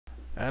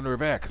And we're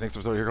back. Next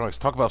episode here, let's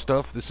talk about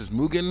stuff. This is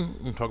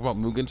Mugen. We're talk about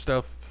Mugen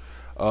stuff.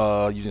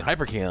 Using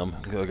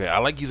Hypercam. Okay, I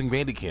like using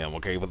Bandicam.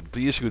 Okay, but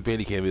the issue with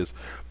Bandicam is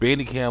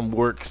Bandicam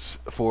works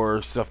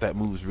for stuff that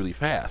moves really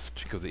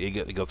fast because it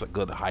gets a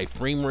good high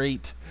frame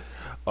rate.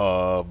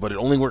 But it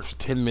only works for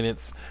 10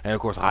 minutes, and of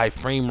course, high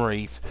frame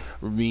rate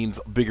means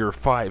bigger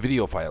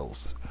video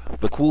files.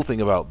 The cool thing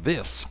about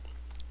this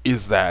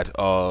is that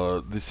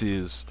this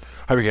is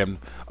Hypercam.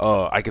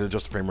 I can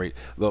adjust the frame rate.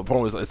 The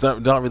problem is it's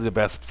not really the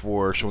best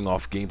for showing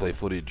off gameplay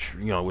footage,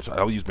 which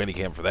I'll use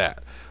Bandicam for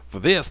that. For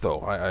this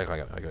though, I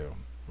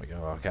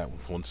cat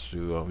wants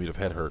to me to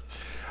pet her.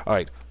 All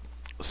right.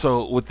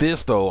 So with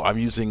this though, I'm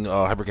using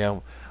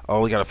Hypercam. I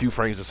only got a few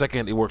frames a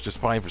second. It works just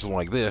fine for something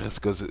like this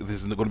because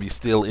this is going to be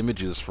still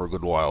images for a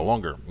good while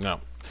longer.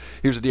 Now,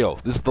 here's the deal.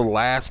 This is the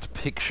last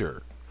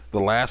picture. The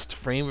last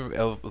frame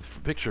of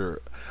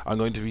picture I'm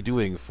going to be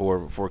doing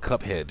for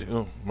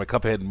Cuphead, my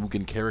Cuphead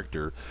Mugen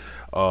character,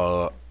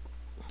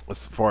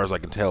 as far as I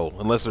can tell,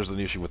 unless there's an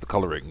issue with the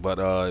coloring. But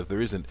if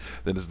there isn't,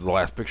 then this is the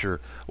last picture.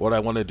 What I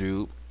want to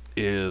do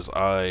is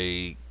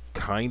I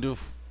kind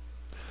of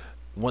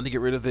want to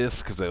get rid of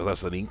this because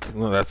that's an ink.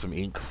 Well, that's some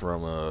ink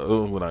from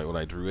when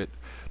I drew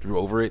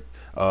over it.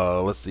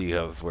 Let's see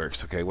how this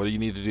works. Okay, what you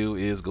need to do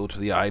is go to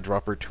the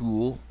eyedropper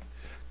tool,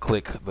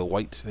 click the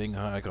white thing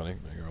icon.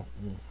 There you go.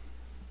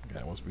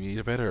 That wants me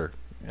to better.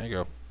 There you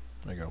go.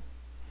 There you go.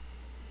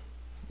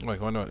 Wait,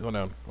 go on down. Go on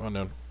down. Go on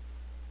down.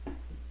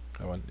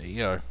 Come on. There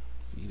you are.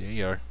 See, there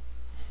you are.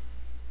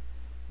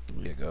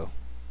 There you go.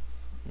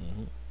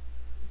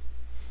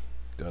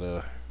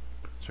 Gotta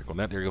check on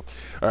that. There you go.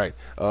 All right.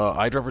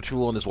 Eyedropper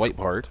tool on this white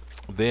part.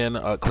 Then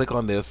click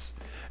on this,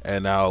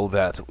 and now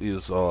that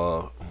is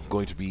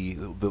going to be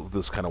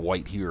this kind of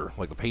white here,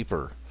 like the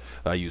paper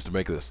that I used to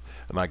make this,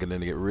 and I can then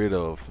get rid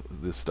of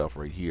this stuff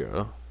right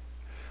here.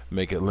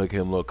 Make him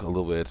look a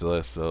little bit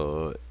less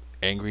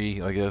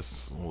angry, I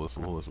guess. A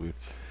little less weird.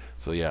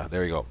 So yeah,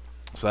 there you go.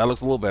 So that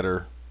looks a little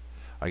better.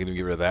 I can even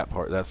get rid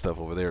of that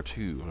stuff over there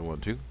too. I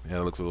want to.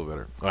 Yeah, it looks a little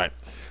better. All right,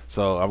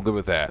 so I'm good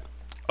with that.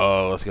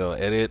 Let's go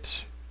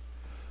edit.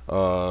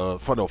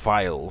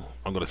 File.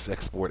 I'm gonna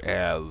export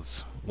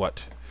as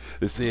what?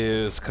 This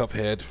is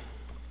Cuphead.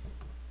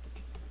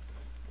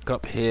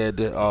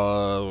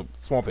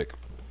 Small pic.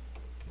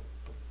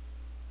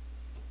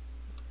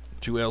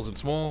 2 L's in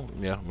small.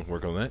 Yeah, I'm gonna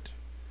work on that.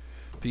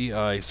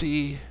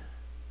 PIC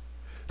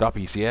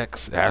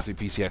 .pcx. It has to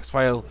be PCX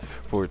file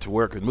for it to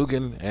work with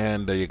Mugen,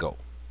 and there you go.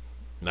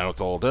 Now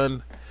it's all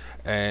done,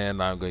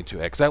 and I'm going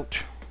to X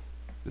out.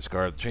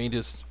 Discard the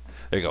changes.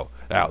 There you go.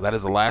 Now that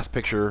is the last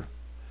picture.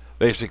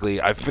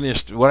 Basically, I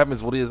finished. What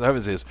happens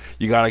is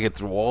you gotta get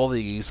through all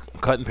these,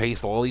 cut and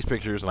paste all these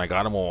pictures, and I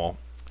got them all,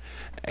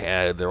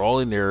 and they're all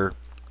in there.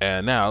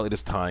 And now it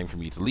is time for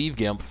me to leave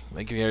Gimp.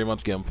 Thank you very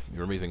much, Gimp.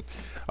 You're amazing.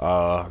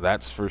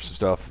 That's for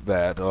stuff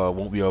that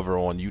won't be over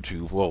on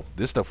YouTube. Well,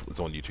 this stuff is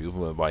on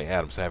YouTube by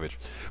Adam Savage,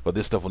 but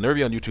this stuff will never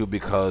be on YouTube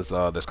because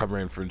there's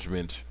copyright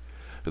infringement.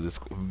 There's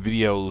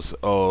videos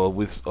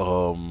with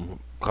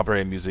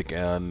copyright music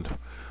and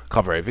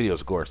copyright videos,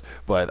 of course,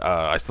 but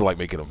I still like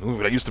making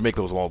them. I used to make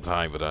those all the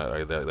time, but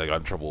I got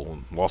in trouble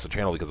and lost the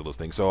channel because of those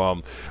things. So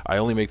I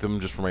only make them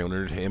just for my own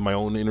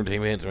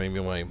entertainment, maybe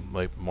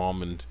my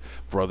mom and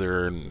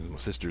brother and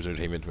sister's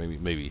entertainment,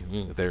 maybe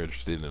if they're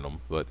interested in them.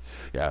 But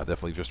yeah,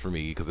 definitely just for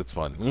me because it's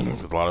fun.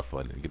 It's a lot of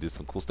fun. You can do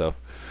some cool stuff,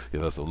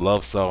 some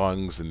love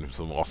songs and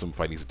some awesome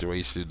fighting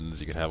situations.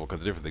 You can have all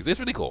kinds of different things.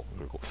 It's really cool.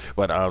 Really cool.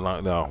 But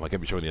no, I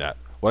can't be showing you that.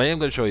 What I am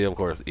going to show you, of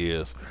course,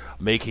 is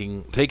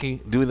doing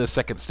the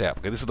second step.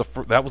 Okay, this is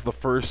that was the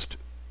first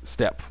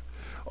step,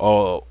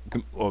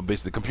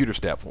 basically computer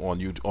step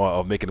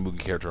of making a Mugen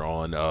character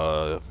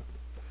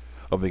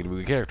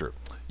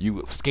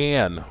You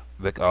scan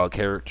the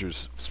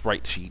character's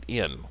sprite sheet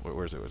in.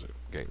 Where is it?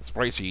 Okay, the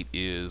sprite sheet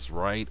is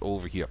right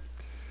over here.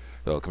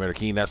 So Commander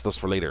Keen, that stuff's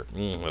for later.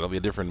 That'll be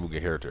a different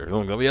Mugen character.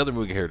 There'll be other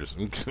Mugen characters.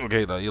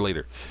 Okay, that'll be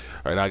later.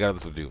 All right, now I got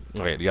this to do.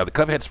 Okay, you got the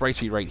Cuphead sprite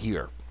sheet right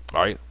here.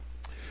 All right.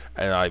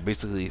 And I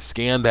basically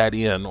scanned that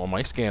in on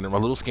my scanner, my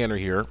little scanner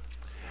here,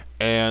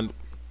 and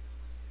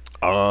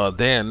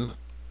then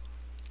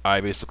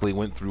I basically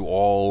went through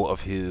all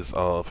of his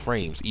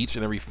frames, each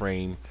and every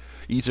frame,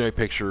 each and every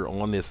picture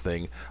on this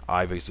thing.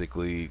 I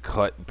basically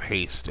cut and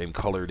paste and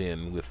colored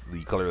in with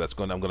the color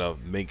I'm gonna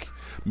make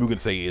Mugen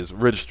say is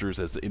registers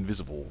as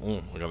invisible.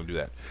 I'm gonna do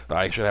that.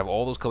 I should have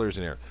all those colors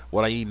in there.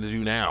 What I need to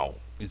do now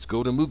is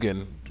go to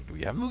Mugen. Do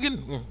we have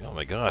Mugen? Oh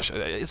my gosh,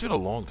 it's been a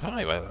long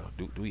time.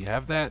 Do we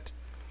have that?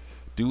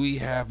 Do we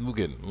have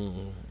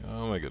Mugen?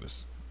 Oh my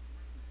goodness.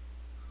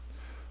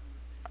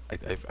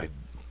 I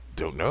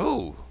don't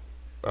know.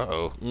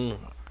 Uh-oh.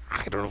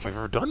 I don't know if I've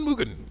ever done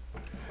Mugen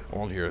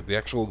on here. The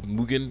actual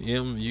Mugen,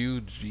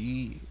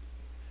 M-U-G.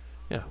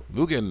 Yeah,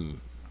 Mugen.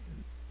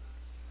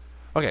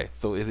 Okay,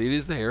 so it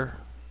is there.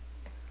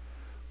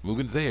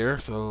 Mugen's there,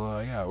 so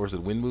yeah, or is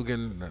it Win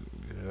Mugen?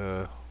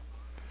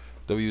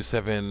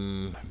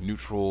 W7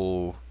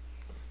 neutral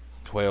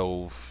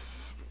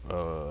 12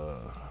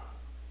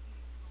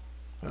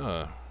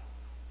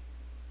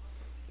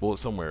 Well,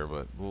 it's somewhere,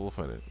 but we'll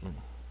find it.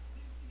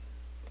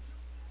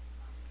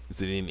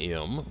 Is it in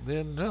M?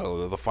 Then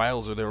no, the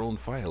files are their own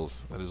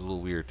files. That is a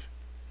little weird.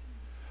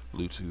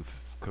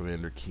 Bluetooth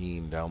Commander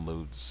Keen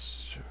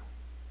downloads.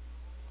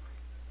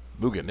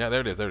 Mugen. Yeah,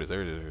 there it is. There it is.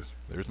 There it is.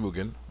 There's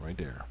Mugen right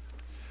there.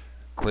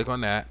 Click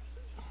on that.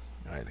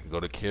 All right, go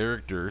to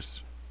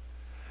characters.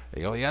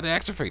 There you go. Yeah, the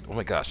extra fate. Oh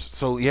my gosh.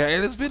 So yeah,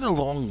 it has been a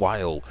long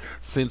while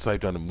since I've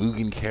done a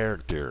Mugen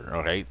character.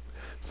 All right.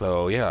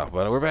 So yeah,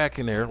 but we're back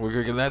in there. We're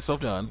gonna get that stuff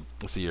done.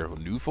 Let's see here.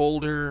 New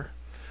folder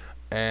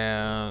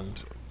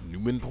and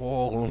Newman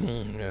Paul.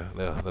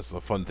 Yeah, that's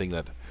a fun thing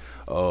that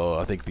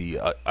I think the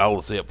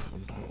Zip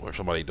or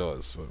somebody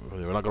does.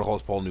 We're not gonna call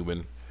us Paul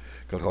Newman.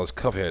 We're gonna call us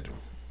Cuphead.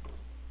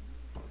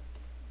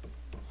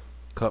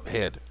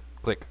 Cuphead.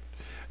 Click.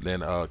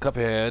 Then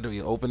Cuphead,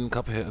 we open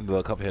Cuphead,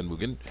 the Cuphead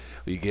Mugen.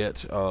 We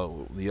get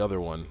the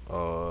other one,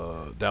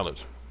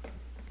 downloads.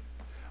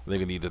 I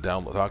think I need to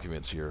download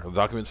documents here. The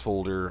documents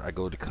folder, I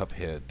go to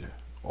Cuphead.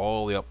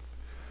 All the way up.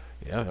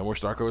 Yeah, and more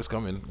Starco is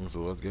coming,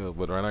 so let's go.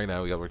 But right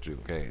now, we got work to do.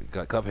 Okay,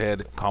 got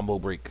Cuphead, combo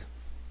break.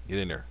 Get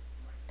in there.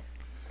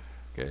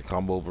 Okay,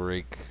 combo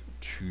break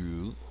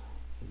 2.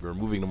 We're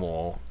moving them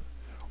all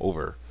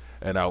over.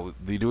 And now,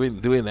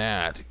 doing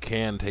that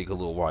can take a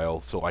little while,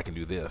 so I can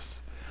do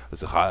this.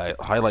 Let's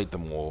highlight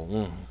them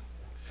all.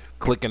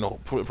 Click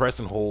and press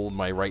and hold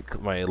my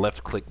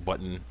left click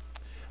button.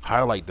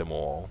 Highlight them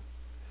all,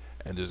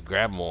 and just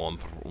grab them all and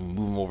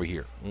move them over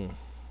here. All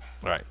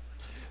right.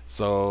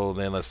 So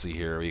then let's see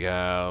here. We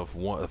have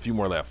a few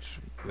more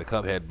left. The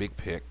Cuphead big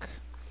pick,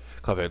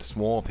 Cuphead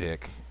small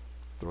pick.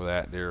 Throw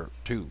that there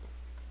too.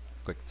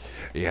 Click.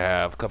 You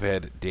have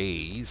Cuphead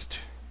dazed.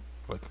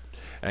 Click.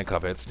 And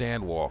Cuphead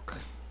stand walk.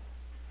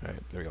 All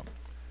right. There we go.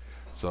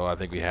 So I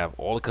think we have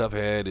all the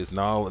Cuphead is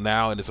now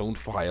in its own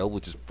file,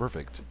 which is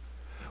perfect.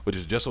 Which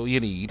is just what you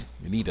need.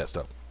 You need that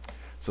stuff.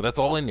 So that's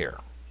all in there.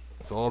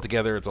 It's all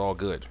together. It's all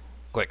good.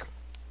 Click.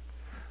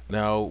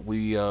 Now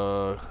we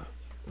go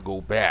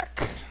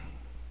back.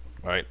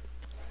 All right.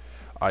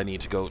 I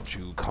need to go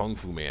to Kung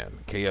Fu Man,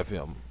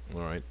 KFM.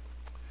 All right.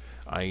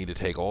 I need to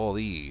take all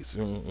these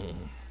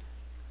and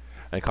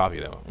copy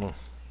them.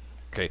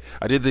 Okay,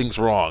 I did things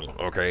wrong.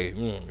 Okay,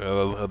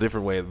 a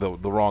different way,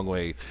 the wrong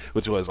way,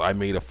 which was I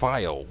made a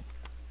file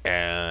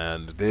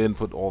and then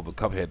put all the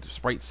Cuphead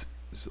sprites,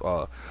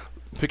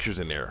 pictures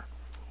in there.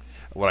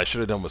 What I should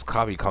have done was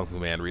copy Kung Fu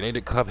Man, renamed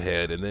it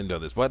Cuphead, and then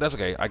done this. But that's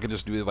okay. I can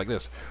just do it like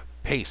this: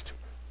 paste,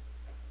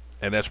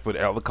 and that's put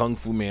all the Kung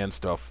Fu Man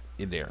stuff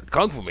in there.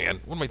 Kung Fu Man?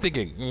 What am I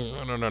thinking?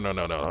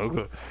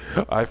 No.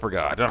 I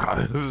forgot.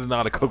 This is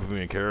not a Kung Fu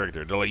Man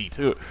character. Delete.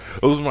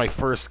 Those were my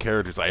first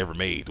characters I ever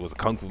made. Was the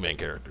Kung Fu Man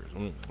characters.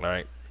 All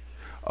right.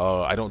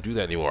 I don't do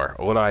that anymore.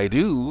 What I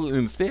do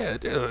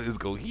instead is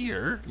go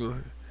here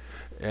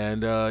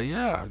and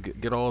yeah,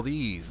 get all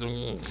these.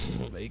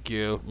 Thank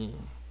you.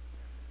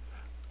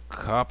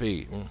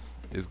 Copy.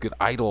 Is good.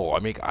 Idol. I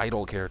make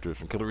idol characters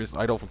from Killer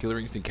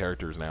Instinct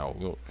characters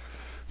now.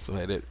 So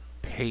I did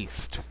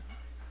paste.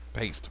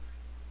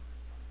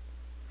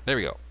 There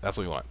we go. That's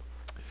what we want.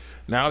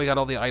 Now we got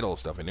all the idol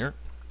stuff in here.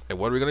 And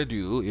what we're going to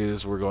do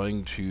is we're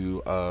going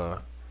to,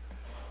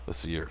 let's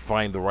see here,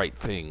 find the right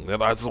thing.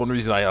 That's the one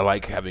reason I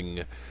like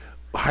having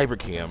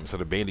Hypercam instead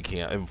of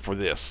Bandicam for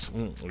this.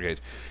 Okay,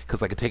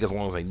 because I can take as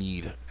long as I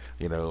need,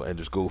 you know, and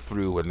just go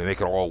through and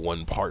make it all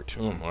one part.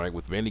 All right,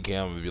 with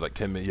Bandicam, it'd be like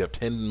 10 minutes. You have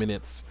 10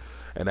 minutes,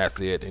 and that's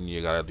it, and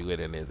you got to do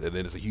it, and then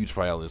it's a huge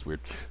file, and it's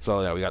weird.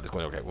 So yeah, we got this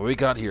going. Okay, what we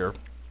got here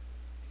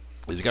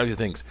is you got a few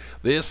things.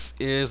 This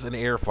is an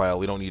air file.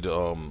 We don't need to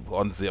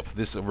unzip.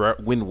 This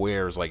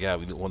WinWare is like, yeah,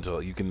 we want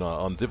to. You can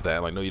unzip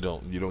that. Like, no, you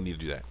don't. You don't need to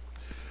do that.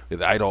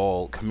 The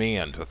idle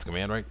command. That's the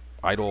command, right?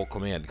 Idle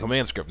command.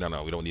 Command script.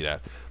 No, we don't need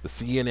that. The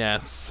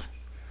CNS.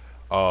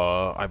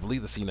 I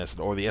believe the CNS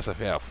or the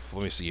SFF.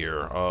 Let me see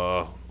here.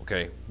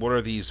 Okay, what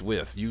are these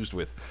used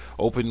with?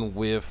 Open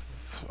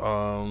with.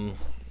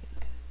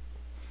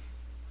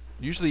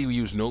 Usually we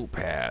use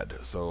Notepad.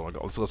 So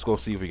let's go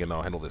see if we can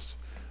handle this.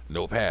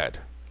 Notepad.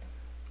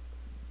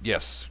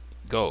 Yes,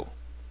 go.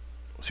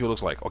 See what it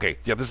looks like. Okay,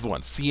 yeah, this is the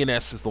one.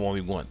 CNS is the one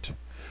we want.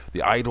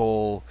 The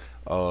idle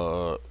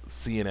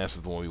CNS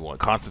is the one we want.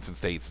 Constants and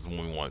states is the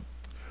one we want.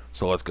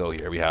 So let's go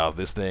here. We have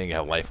this thing. You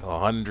have life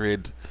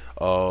 100.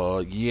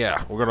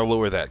 Yeah, we're gonna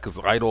lower that because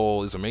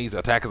idle is amazing.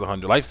 Attack is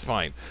 100. Life's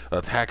fine.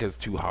 Attack is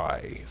too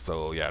high.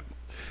 So yeah,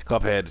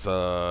 Cuphead's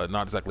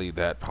not exactly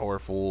that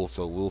powerful.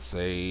 So we'll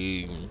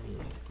say,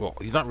 well,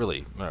 he's not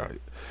really.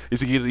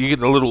 You get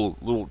the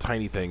little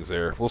tiny things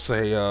there. We'll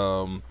say.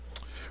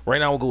 Right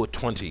now we'll go with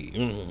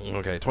 20.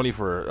 Okay, 20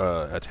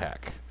 for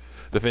attack.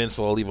 Defense,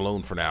 so I'll leave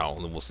alone for now,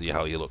 and then we'll see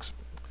how he looks.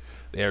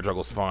 The air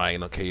juggle's fine.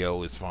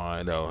 KO is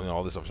fine.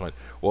 All this stuff's fine.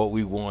 What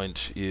we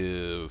want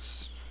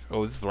is...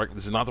 Oh, this is the right...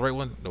 This is not the right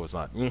one? No, it's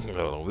not.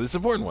 No, this is an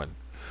important one.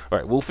 All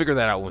right, we'll figure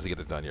that out once we get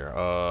this done here.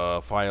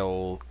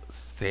 File,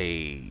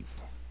 save.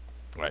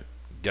 All right,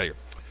 get here.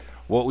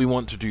 What we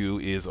want to do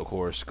is, of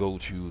course, go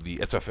to the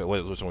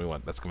SFF. Which one we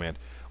want? That's command.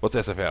 What's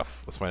SFF?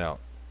 Let's find out.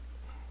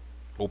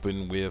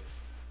 Open with...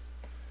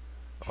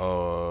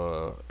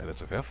 an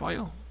SFF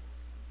file?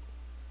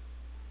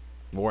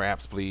 More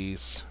apps,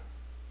 please.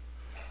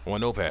 I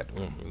want notepad.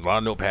 A lot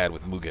of notepad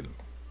with Mugen.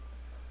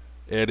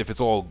 And if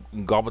it's all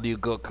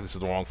gobbledygook, this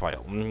is the wrong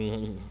file.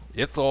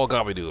 It's all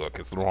gobbledygook.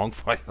 It's the wrong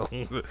file.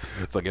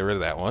 So get rid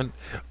of that one.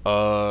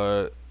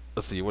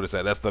 Let's see. What is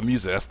that? That's the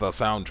music. That's the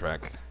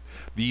soundtrack.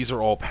 These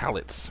are all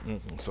palettes.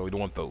 So we don't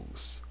want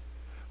those.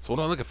 So what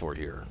am I looking for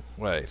here?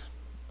 Wait.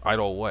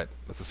 Idle what?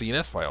 That's the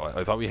CNS file.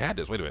 I thought we had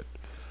this. Wait a minute.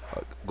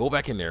 Go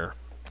back in there.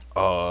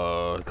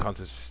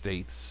 Constant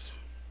states,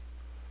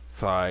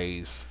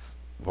 size,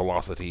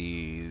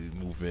 velocity,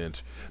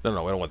 movement. No,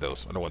 I don't want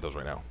those. I don't want those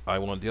right now. I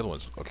want the other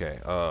ones. Okay.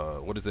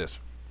 What is this?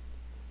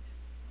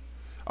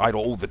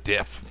 Idle. Oh, the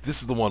def. This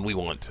is the one we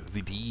want.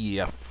 The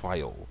DEF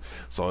file.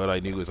 So what I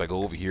do is I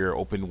go over here,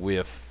 open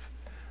with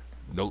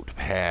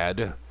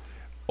Notepad,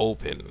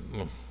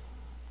 open.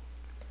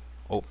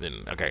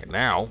 Open. Okay.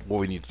 Now what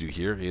we need to do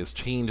here is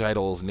change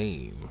Idle's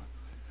name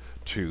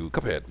to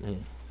Cuphead.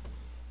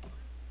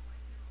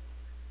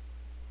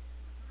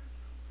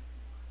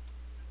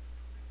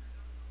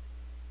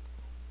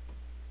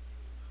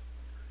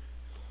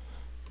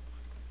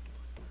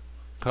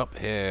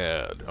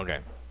 Cuphead. Okay.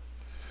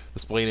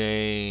 Display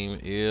name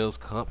is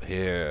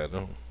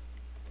Cuphead.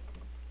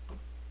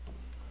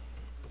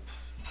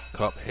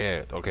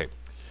 Cuphead. Okay.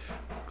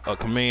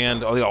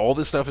 Command. Oh yeah, all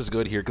this stuff is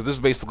good here because this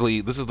is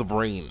basically the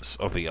brains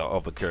of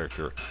the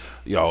character.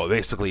 You know,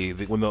 basically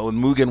when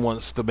Mugen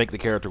wants to make the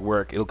character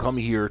work, it'll come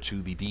here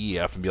to the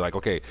DEF and be like,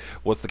 okay,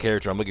 what's the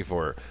character I'm looking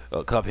for?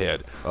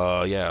 Cuphead.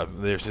 Yeah,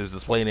 there's his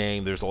display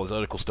name. There's all this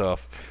other cool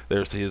stuff.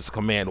 There's his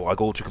command. Well, I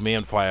go to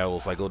command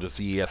files. I go to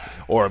CES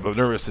or the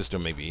nervous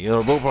system maybe. You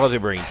know, both probably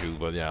brain too,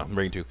 but yeah,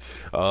 brain too.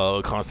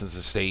 Constants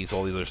and states,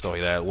 all these other stuff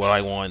like that. What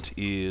I want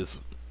is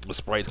the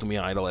sprites can be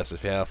idle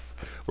SFF.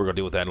 We're gonna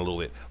deal with that in a little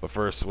bit. But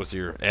first, what's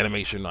your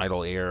animation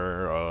idle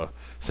air,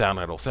 sound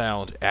idle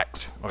sound,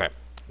 act. Okay.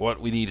 What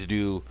we need to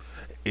do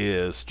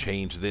is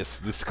change this.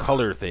 This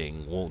color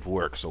thing won't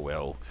work so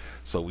well.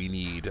 So we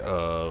need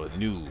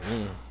new.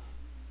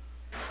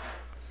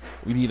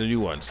 We need a new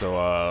one.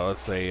 So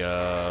let's say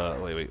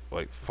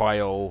wait,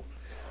 file,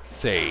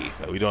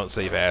 save. We don't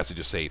save as, we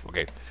just save.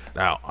 Okay.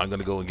 Now I'm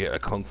gonna go and get a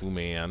Kung Fu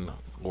Man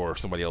or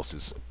somebody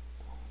else's.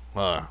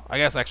 I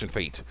guess Action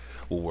Fate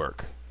will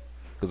work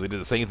because we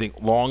did the same thing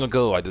long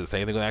ago. I did the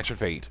same thing with Action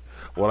Fate.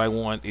 What I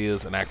want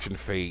is an Action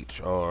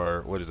Fate,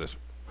 or what is this?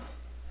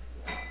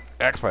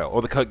 Act file,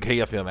 or the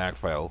KFM act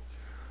file.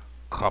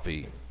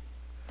 Copy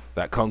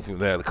that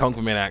the Kung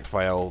Fu Man act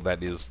file.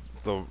 That is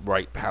the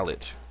right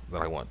palette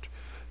that I want.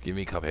 Give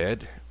me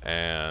Cuphead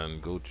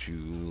and go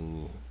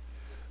to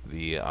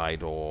the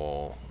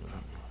idle.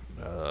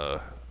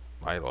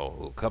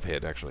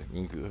 Cuphead actually.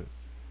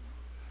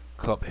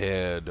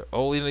 Cuphead.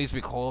 Oh, it needs to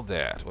be called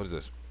that. What is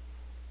this?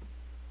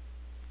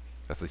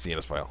 That's the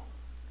CNS file.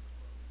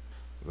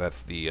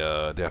 That's the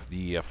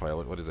DEF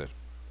file. What is it?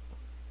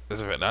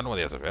 SFF. I don't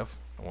want the SFF.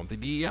 I want the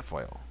DEF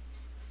file.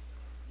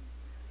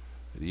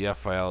 The DEF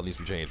file needs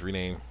to be changed.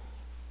 Rename.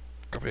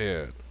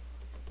 Cuphead.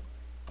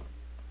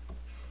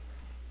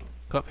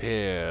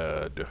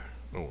 Cuphead.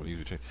 Oh, it needs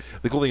to change.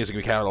 The cool thing is it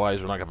can be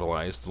capitalized or not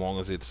capitalized as long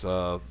as it's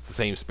the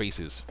same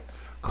spaces.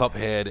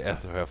 Cuphead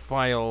SFF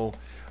file.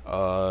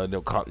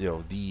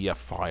 DEF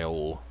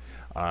file.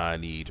 I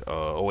need.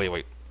 Oh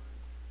wait.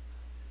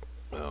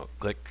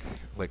 Click.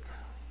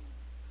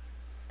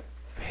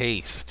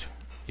 Paste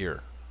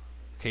here.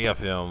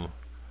 KFM.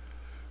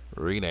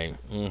 Rename.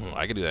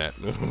 I can do that.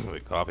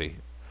 Copy.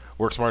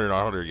 Work smarter,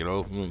 not harder. You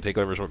know. Take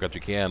whatever shortcut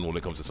you can when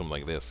it comes to something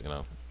like this. You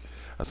know.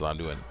 That's what I'm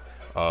doing.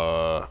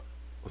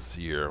 Let's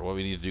see here. What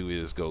we need to do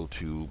is go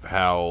to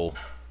PAL.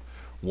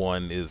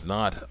 One is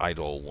not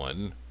idle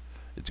one.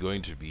 It's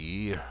going to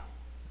be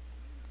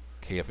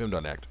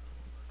KFM.act.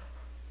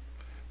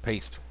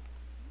 Paste.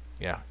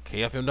 Yeah,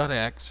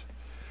 KFM.act.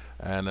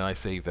 And then I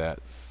save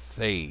that.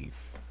 Save.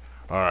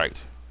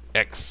 Alright.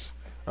 X.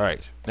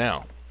 Alright.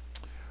 Now,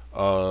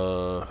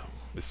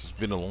 this has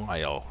been a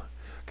while.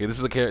 Okay, this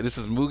is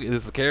Mugen.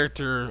 This is a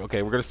character.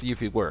 Okay, we're gonna see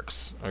if it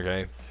works.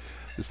 Okay,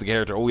 this is the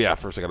character. Oh yeah,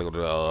 first I gotta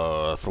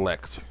go to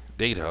select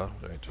data,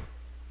 right,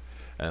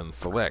 and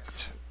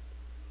select.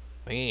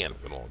 Man,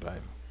 it's been a long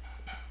time.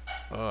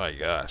 Oh my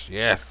gosh,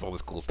 yes, all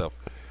this cool stuff.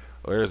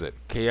 Where is it?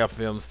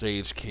 KFM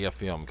stage,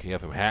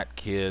 KFM Hat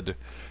Kid.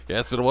 Yeah,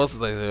 that's what it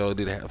was.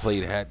 I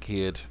played Hat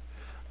Kid.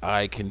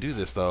 I can do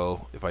this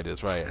though if I did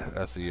this right.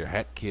 That's the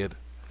Hat Kid.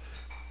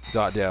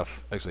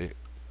 .def. Actually,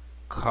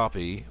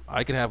 copy.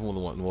 I can have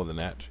more than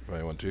that if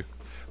I want to. So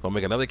I'll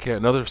make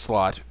another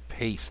slot.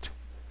 Paste,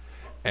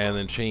 and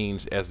then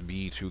change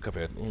SB to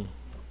Cuphead.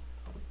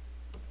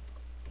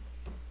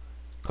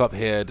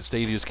 Cuphead.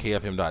 Stages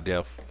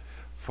KFM.def.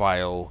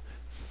 File.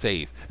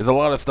 Save. There's a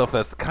lot of stuff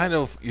that's kind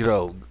of,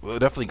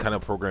 definitely kind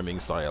of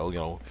programming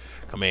style,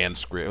 command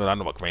script. Well, I don't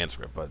know about command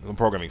script, but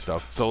programming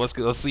stuff. So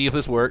let's see if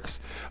this works.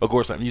 Of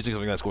course, I'm using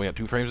something that's going at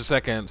 2 frames a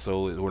second,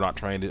 so I'm not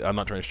trying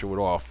to show it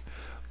off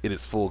in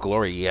its full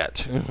glory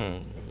yet.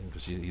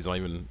 He's not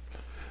even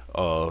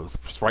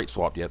sprite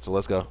swapped yet. So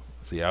let's go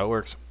see how it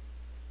works.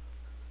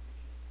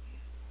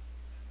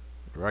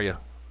 Where are you?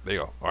 There you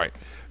go. All right,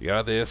 you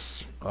got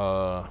this. You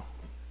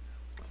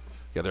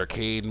got the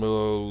arcade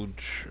mode.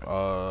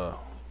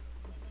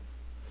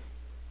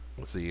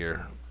 Let's see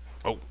here.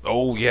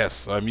 Oh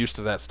yes, I'm used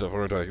to that stuff.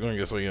 What am I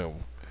talking? So you know,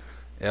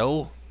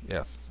 L.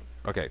 Yes.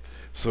 Okay.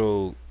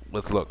 So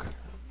let's look.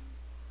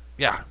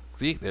 Yeah.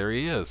 See, there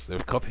he is.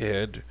 There's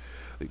Cuphead,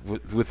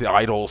 with the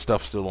idol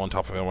stuff still on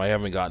top of him. I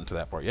haven't gotten to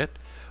that part yet.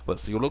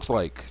 Let's see what it looks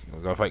like.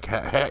 We're gonna fight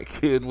Cat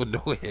Kid with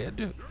no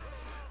head.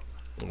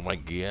 Oh my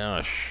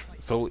gosh.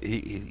 So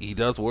he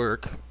does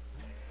work.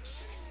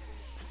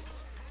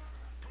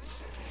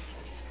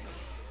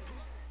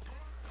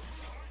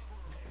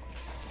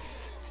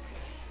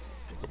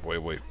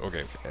 Wait.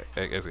 Okay.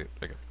 I see.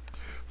 Okay.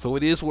 So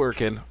it is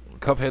working.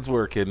 Cuphead's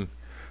working.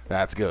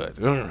 That's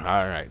good. All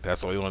right.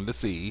 That's what we wanted to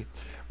see.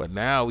 But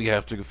now we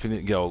have to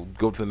go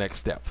to the next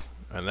step.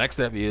 And the next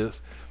step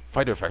is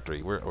Fighter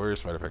Factory. Where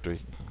is Fighter Factory?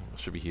 It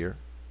should be here.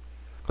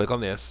 Click on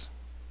this.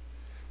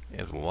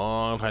 And it's a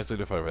long time to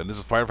Fighter Factory. And this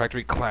is Fighter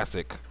Factory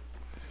Classic.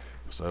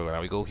 So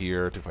now we go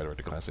here to Fighter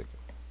Factory Classic.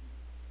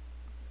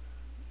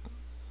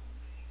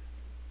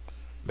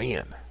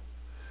 Man.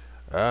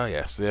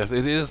 Yes, it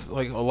is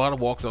like a lot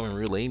of walks down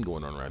memory lane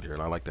going on around here,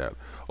 and I like that.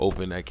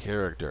 Open that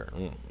character.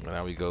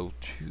 Now we go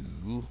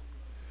to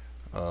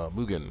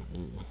Mugen.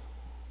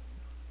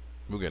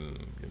 Mugen.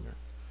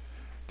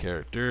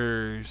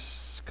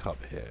 Characters.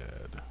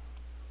 Cuphead.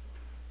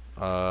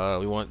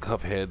 We want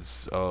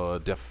Cuphead's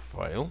def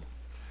file.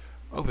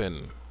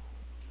 Open.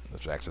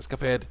 Let's access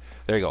Cuphead.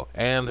 There you go.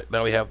 And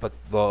now we have the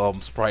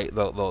sprite,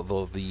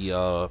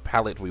 the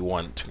palette we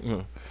want.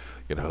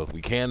 You know,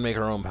 we can make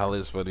our own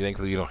palettes, but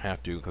thankfully you don't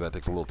have to because that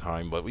takes a little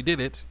time. But we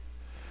did it.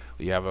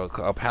 We have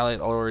a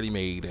palette already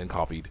made and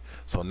copied.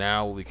 So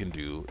now what we can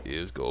do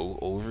is go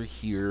over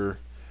here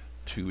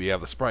to, we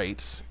have the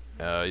sprites.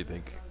 You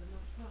think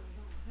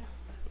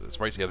the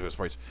sprites, yes, we have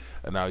sprites,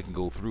 and now we can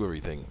go through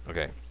everything.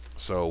 Okay,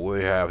 so what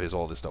we have is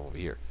all this stuff over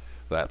here.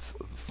 That's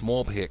the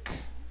small pick,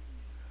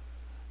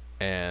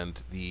 and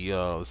the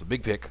this is the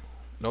big pick.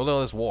 No,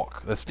 that's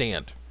walk. That's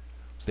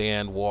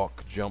stand,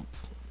 walk, jump.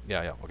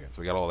 Yeah. Okay,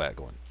 so we got all that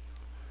going.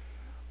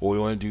 What we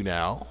want to do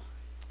now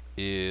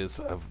is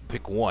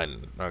pick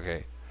one.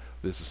 Okay,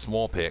 this is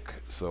small pick,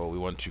 so we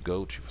want to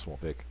go to small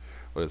pick.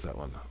 What is that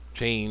one?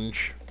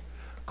 Change.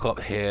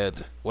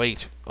 Cuphead.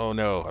 Wait. Oh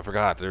no, I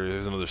forgot.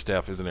 There's another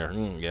step, isn't there?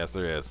 Yes,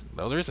 there is.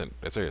 No, there isn't.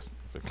 Yes, there is.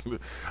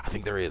 I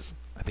think there is.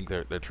 I think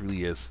there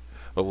truly is.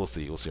 But we'll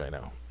see. We'll see right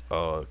now.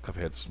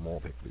 Cuphead, small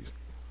pick, please.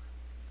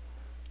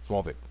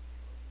 Small pick.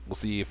 We'll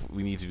see if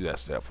we need to do that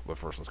step. But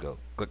first, let's go.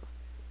 Click.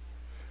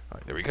 All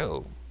right, there we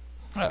go.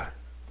 Cuphead,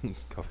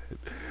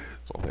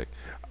 small pick.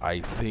 I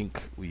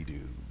think we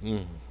do.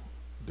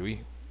 Do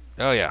we?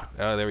 Oh yeah.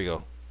 There we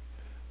go.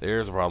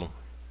 There's a problem.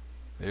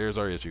 There's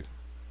our issue.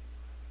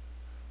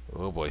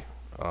 Oh boy.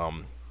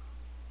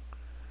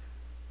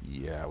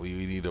 Yeah, we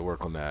need to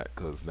work on that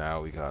because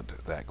now we got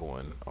that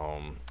going.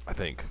 I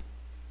think.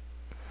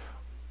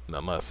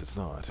 Unless it's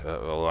not.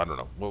 Well, I don't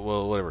know.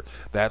 Well, whatever.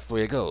 That's the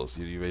way it goes.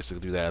 You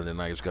basically do that, and then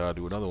I just gotta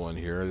do another one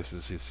here. This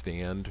is his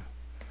stand.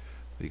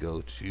 We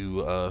go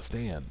to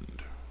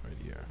stand right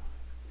here.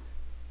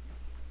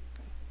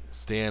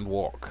 Stand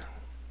walk.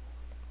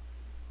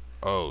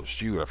 Oh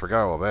shoot! I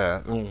forgot all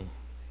that.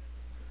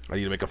 I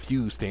need to make a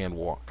few stand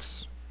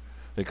walks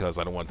because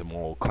I don't want them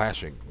all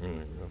clashing.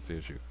 That's the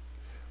issue.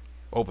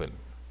 Open.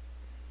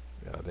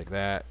 Yeah, I take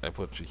that. I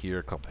put you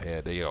here.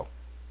 Cuphead. There you go.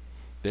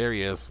 There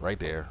he is, right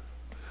there.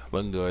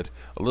 Looking good.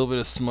 A little bit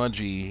of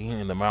smudgy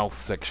in the mouth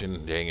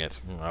section. Dang it.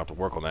 I'll have to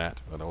work on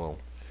that. But I will.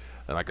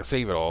 And I can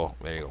save it all.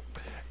 There you go.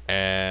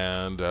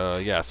 And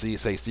yeah, see you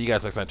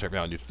guys next time. Check me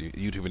out on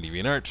YouTube and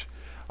DeviantArt.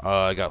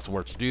 I got some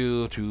work to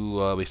do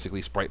to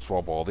basically sprite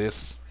swap all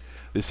this.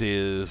 This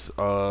is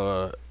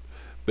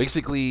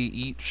basically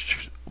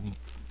each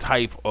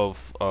type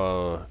of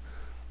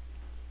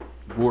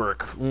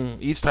work,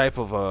 each type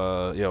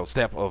of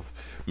step of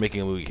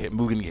making a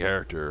Mugen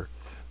character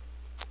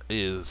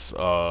is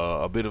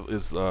a bit of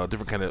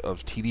different kind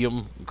of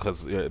tedium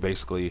because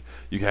basically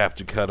you have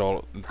to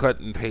cut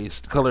and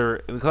paste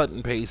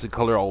and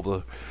color all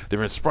the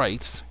different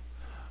sprites.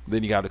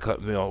 Then you got to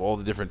cut all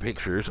the different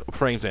pictures,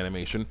 frames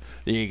animation.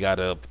 Then you got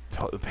to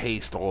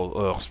paste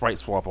all sprite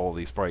swap all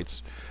these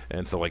sprites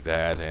and stuff like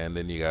that. And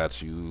then you got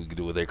to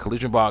do their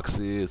collision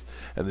boxes,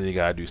 and then you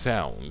got to do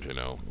sound,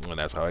 and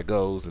that's how it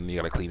goes. And you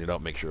got to clean it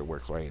up, make sure it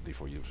works right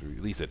before you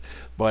release it.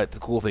 But the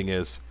cool thing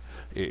is,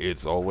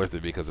 it's all worth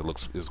it because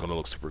it's going to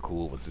look super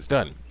cool once it's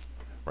done.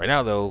 Right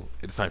now, though,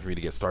 it's time for me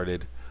to get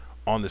started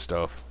on this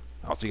stuff.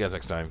 I'll see you guys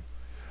next time.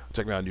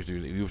 Check me out on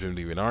YouTube and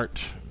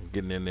DeviantArt.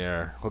 Getting in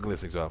there, hooking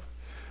these things up.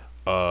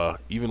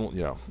 Even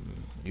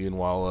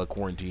while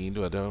quarantined,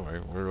 we're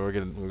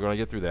gonna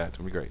get through that. It's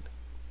gonna be great.